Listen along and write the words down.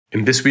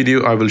In this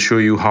video, I will show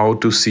you how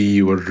to see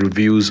your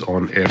reviews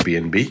on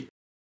Airbnb.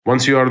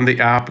 Once you are in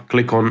the app,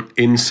 click on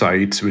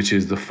Insights, which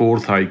is the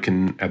fourth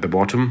icon at the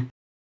bottom.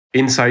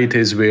 Insight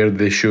is where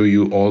they show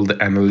you all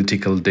the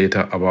analytical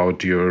data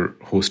about your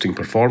hosting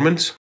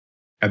performance.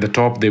 At the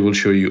top, they will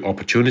show you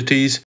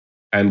opportunities,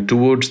 and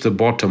towards the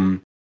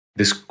bottom,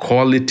 this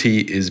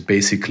quality is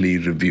basically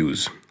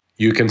reviews.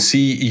 You can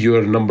see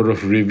your number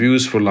of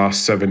reviews for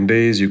last 7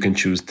 days. You can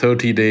choose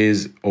 30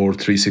 days or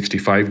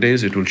 365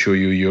 days. It will show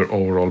you your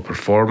overall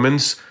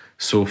performance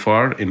so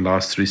far in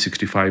last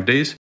 365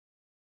 days.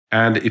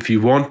 And if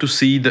you want to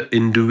see the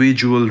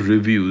individual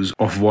reviews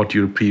of what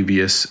your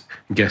previous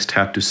guest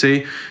had to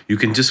say, you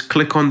can just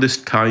click on this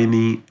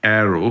tiny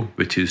arrow,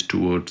 which is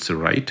towards the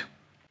right.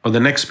 On the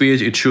next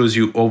page, it shows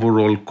you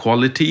overall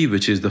quality,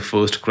 which is the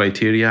first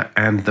criteria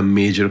and the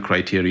major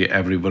criteria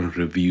everyone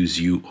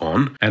reviews you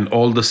on, and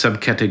all the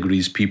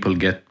subcategories people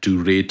get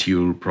to rate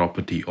your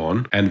property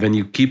on. And when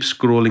you keep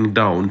scrolling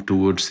down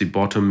towards the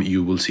bottom,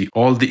 you will see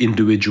all the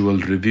individual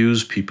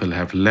reviews people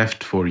have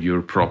left for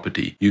your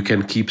property. You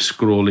can keep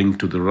scrolling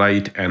to the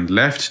right and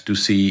left to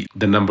see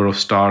the number of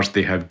stars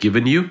they have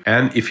given you.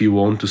 And if you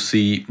want to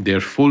see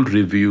their full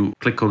review,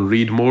 click on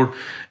Read More,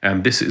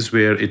 and this is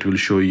where it will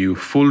show you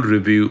full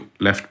review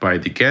left by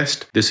the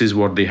guest. This is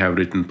what they have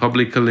written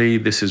publicly.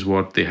 This is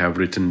what they have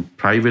written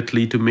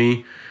privately to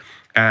me,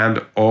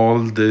 and all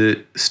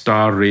the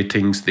star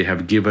ratings they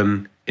have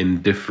given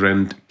in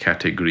different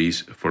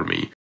categories for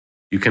me.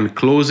 You can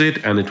close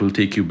it and it will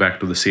take you back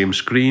to the same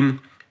screen,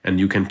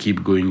 and you can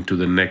keep going to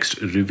the next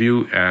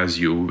review as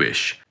you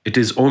wish. It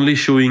is only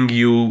showing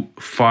you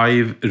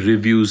 5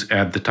 reviews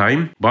at the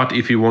time, but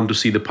if you want to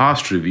see the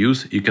past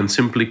reviews, you can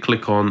simply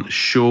click on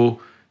Show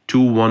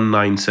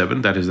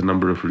 2197. That is the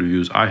number of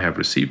reviews I have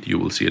received. You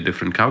will see a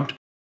different count.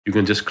 You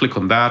can just click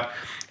on that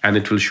and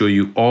it will show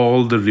you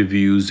all the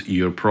reviews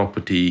your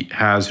property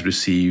has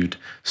received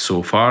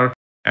so far.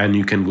 And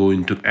you can go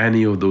into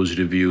any of those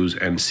reviews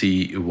and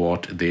see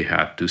what they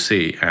had to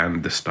say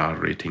and the star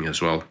rating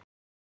as well.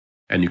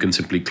 And you can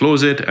simply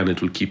close it and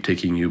it will keep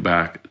taking you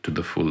back to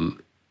the full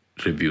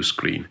review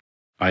screen.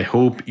 I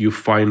hope you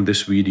find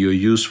this video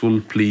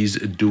useful. Please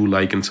do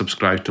like and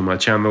subscribe to my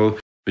channel,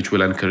 which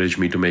will encourage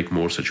me to make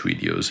more such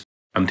videos.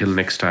 Until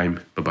next time,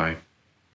 bye-bye.